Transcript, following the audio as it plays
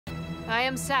I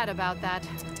am sad about that.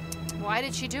 Why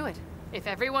did she do it? If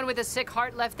everyone with a sick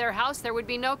heart left their house, there would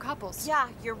be no couples. Yeah,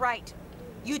 you're right.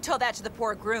 You told that to the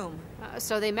poor groom.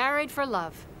 So they married for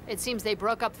love. It seems they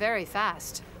broke up very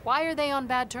fast. Why are they on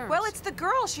bad terms? Well, it's the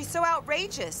girl. She's so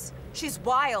outrageous. She's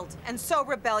wild and so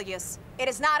rebellious. It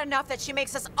is not enough that she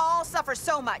makes us all suffer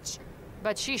so much.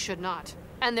 But she should not.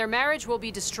 And their marriage will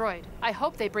be destroyed. I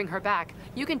hope they bring her back.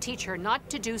 You can teach her not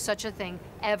to do such a thing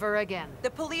ever again.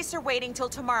 The police are waiting till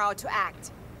tomorrow to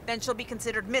act. Then she'll be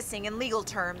considered missing in legal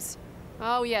terms.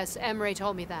 Oh yes, Emre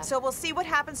told me that. So we'll see what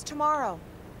happens tomorrow.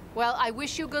 Well, I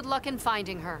wish you good luck in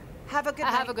finding her. Have a good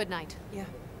night. Have a good night. Yeah.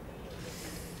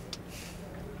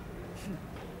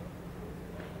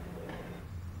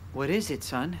 What is it,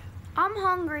 son? I'm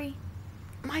hungry.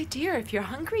 My dear, if you're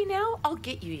hungry now, I'll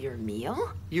get you your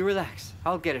meal. You relax.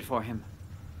 I'll get it for him.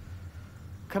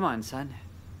 Come on, son.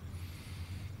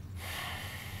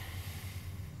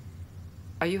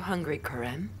 Are you hungry,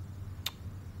 Kerim?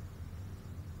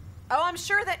 Oh, I'm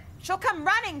sure that she'll come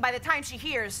running by the time she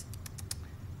hears.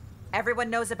 Everyone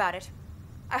knows about it.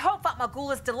 I hope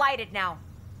Fatmagul is delighted now.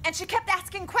 And she kept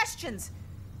asking questions.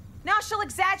 Now she'll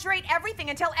exaggerate everything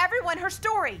and tell everyone her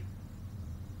story.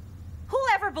 Who'll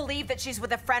ever believe that she's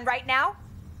with a friend right now?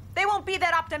 They won't be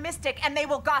that optimistic, and they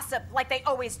will gossip like they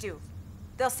always do.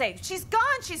 They'll say, she's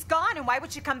gone, and why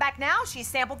would she come back now? She's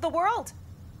sampled the world.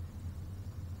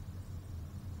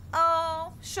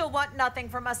 Oh, she'll want nothing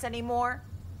from us anymore.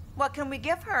 What can we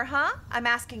give her, huh? I'm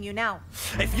asking you now.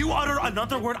 If you utter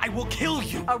another word, I will kill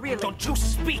you. Oh, really? Don't you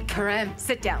speak. Kerim,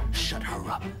 sit down. Shut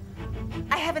her up.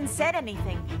 I haven't said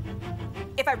anything.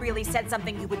 If I really said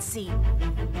something, you would see.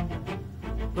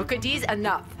 Look at these,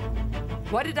 enough.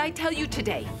 What did I tell you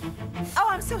today? Oh,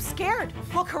 I'm so scared.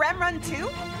 Will Kerim run too?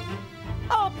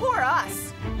 Oh, poor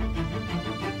us.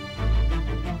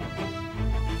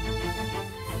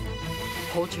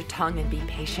 Hold your tongue and be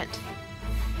patient.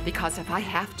 Because if I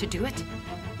have to do it,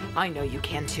 I know you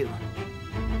can too.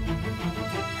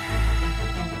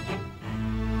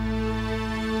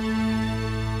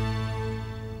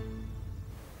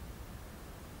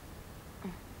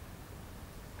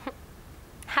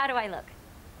 How do I look?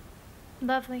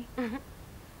 Lovely.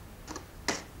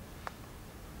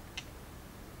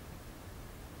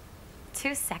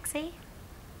 Too sexy?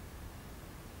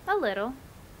 A little.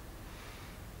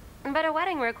 But a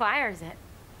wedding requires it.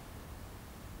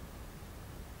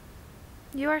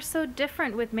 You are so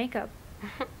different with makeup.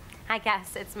 I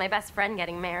guess it's my best friend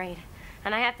getting married,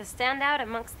 and I have to stand out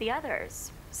amongst the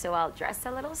others, so I'll dress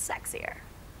a little sexier.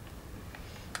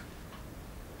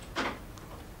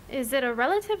 Is it a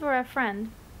relative or a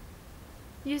friend?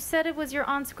 You said it was your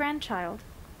aunt's grandchild.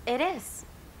 It is,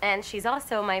 and she's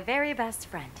also my very best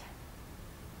friend.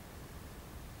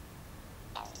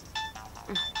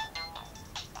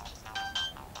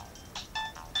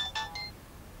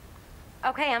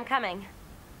 Okay, I'm coming.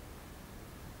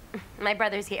 My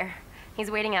brother's here. He's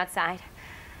waiting outside.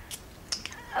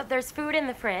 There's food in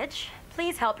the fridge.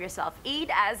 Please help yourself. Eat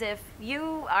as if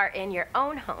you are in your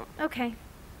own home. Okay.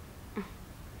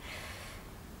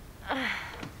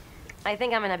 I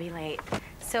think I'm gonna be late.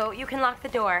 So you can lock the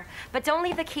door, but don't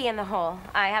leave the key in the hole.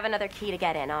 I have another key to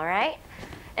get in, all right?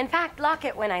 In fact, lock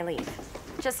it when I leave.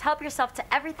 Just help yourself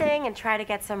to everything and try to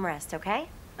get some rest, okay?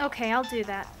 Okay, I'll do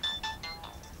that.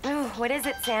 Ooh, what is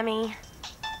it, Sammy?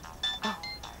 Oh,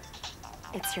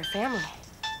 it's your family.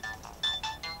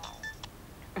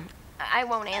 I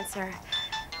won't answer.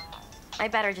 I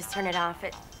better just turn it off.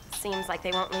 It seems like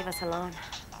they won't leave us alone.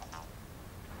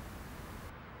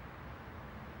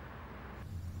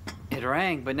 It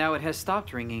rang, but now it has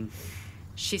stopped ringing.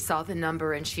 She saw the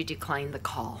number and she declined the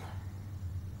call.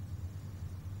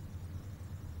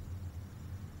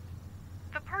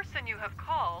 The person you have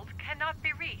called cannot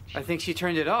be reached. I think she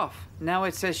turned it off. Now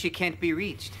it says she can't be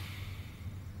reached.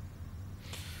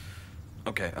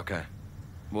 Okay.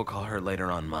 We'll call her later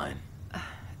on mine.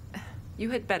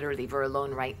 You had better leave her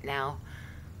alone right now.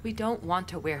 We don't want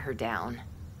to wear her down.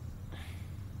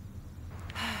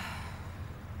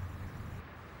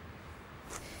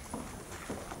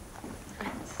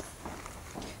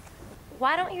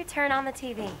 Why don't you turn on the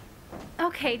TV?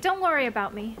 Okay, don't worry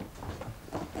about me.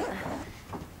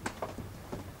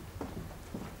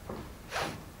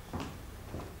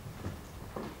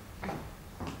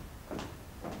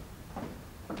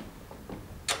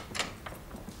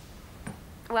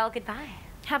 Well, goodbye.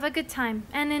 Have a good time,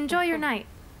 and enjoy your night.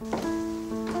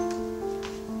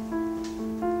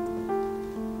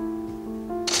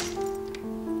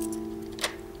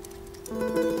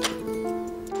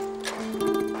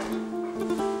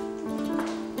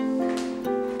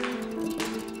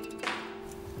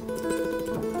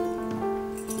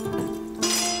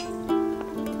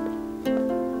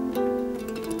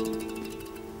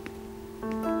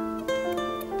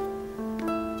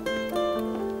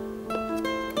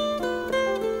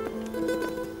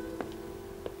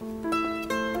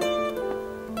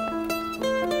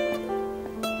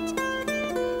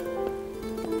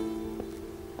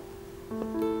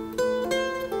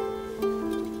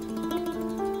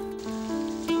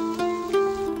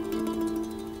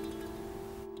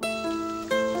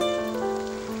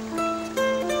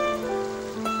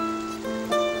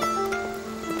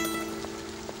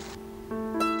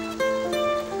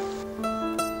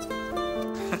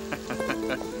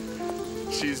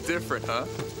 different, huh?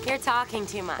 You're talking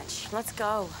too much. Let's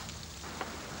go.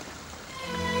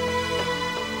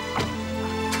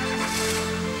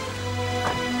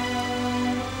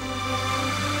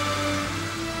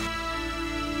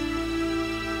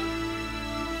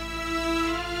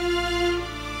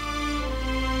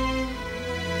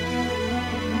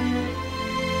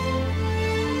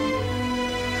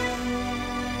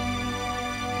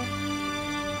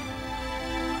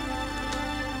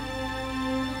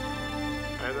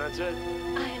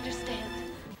 I understand.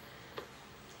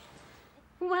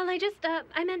 Well,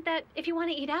 I meant that if you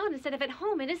want to eat out instead of at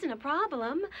home, it isn't a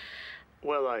problem.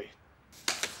 Well,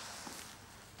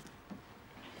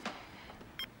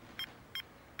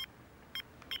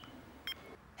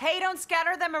 Hey, don't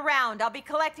scatter them around. I'll be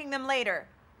collecting them later.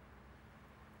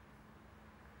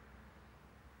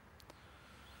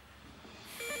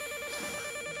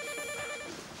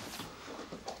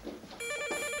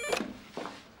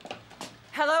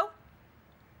 Hello?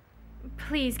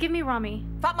 Please, give me Rami.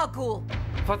 Fatmagul.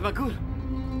 Fatmagul.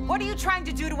 What are you trying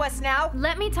to do to us now?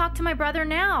 Let me talk to my brother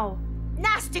now.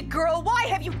 Nasty girl, why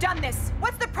have you done this?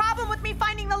 What's the problem with me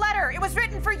finding the letter? It was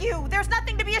written for you. There's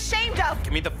nothing to be ashamed of.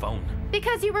 Give me the phone.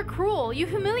 Because you were cruel. You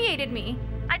humiliated me.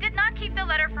 I did not keep the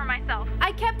letter for myself.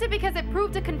 I kept it because it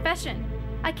proved a confession.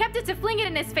 I kept it to fling it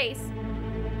in his face.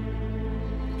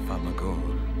 Fatmagul.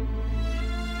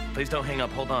 Please don't hang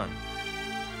up. Hold on.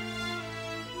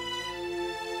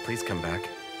 Please come back.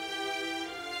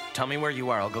 Tell me where you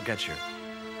are. I'll go get you.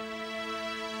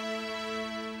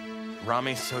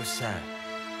 Rami's so sad.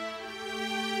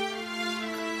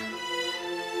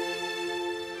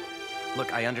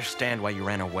 Look, I understand why you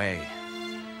ran away.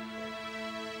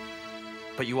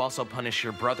 But you also punish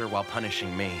your brother while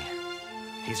punishing me.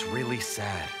 He's really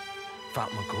sad.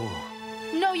 Fatmagul.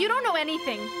 No, you don't know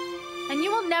anything. And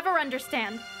you will never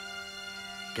understand.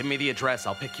 Give me the address.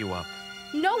 I'll pick you up.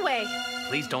 No way.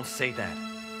 Please don't say that.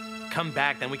 Come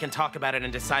back, then we can talk about it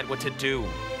and decide what to do.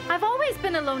 I've always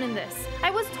been alone in this.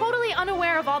 I was totally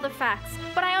unaware of all the facts,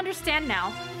 but I understand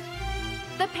now.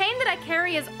 The pain that I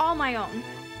carry is all my own.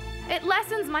 It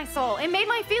lessens my soul. It made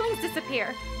my feelings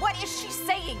disappear. What is she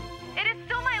saying? It is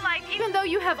still my life, Even though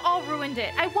you have all ruined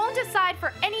it, I won't decide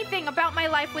for anything about my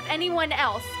life with anyone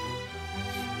else.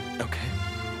 Okay.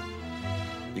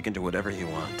 You can do whatever you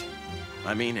want.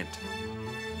 I mean it.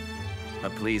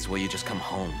 But please, will you just come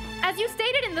home? As you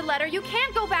stated in the letter, you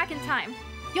can't go back in time.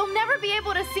 You'll never be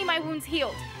able to see my wounds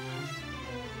healed.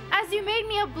 As you made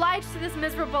me obliged to this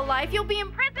miserable life, you'll be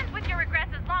imprisoned with your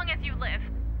regrets as long as you live.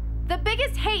 The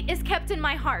biggest hate is kept in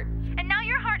my heart. And now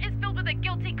your heart is filled with a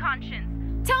guilty conscience.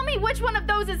 Tell me which one of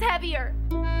those is heavier.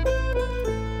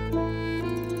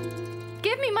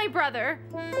 Give me my brother.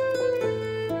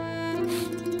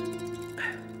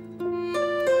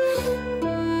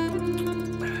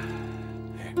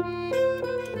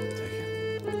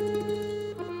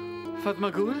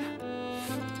 Fatmagul?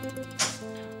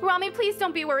 Rami, please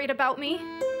don't be worried about me.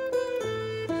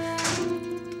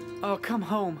 Oh, come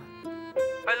home.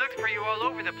 I looked for you all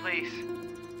over the place.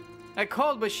 I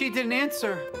called, but she didn't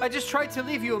answer. I just tried to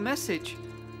leave you a message.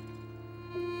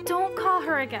 Don't call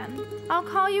her again. I'll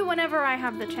call you whenever I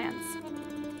have the chance.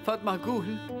 Fatmagul,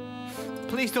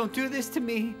 please don't do this to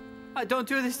me. Don't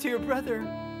do this to your brother.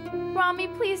 Rami,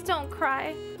 please don't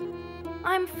cry.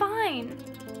 I'm fine.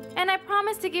 And I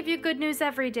promise to give you good news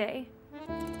every day.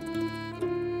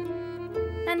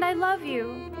 And I love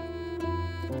you.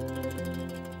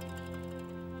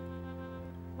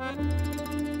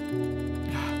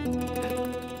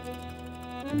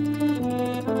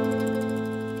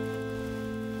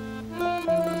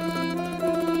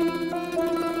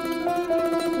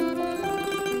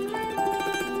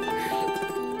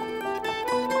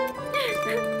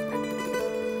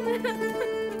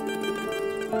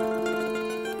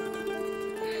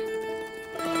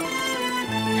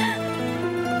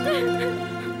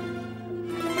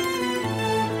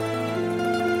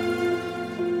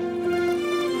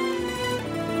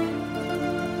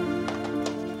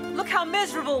 Look how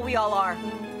miserable we all are.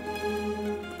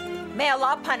 May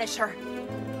Allah punish her.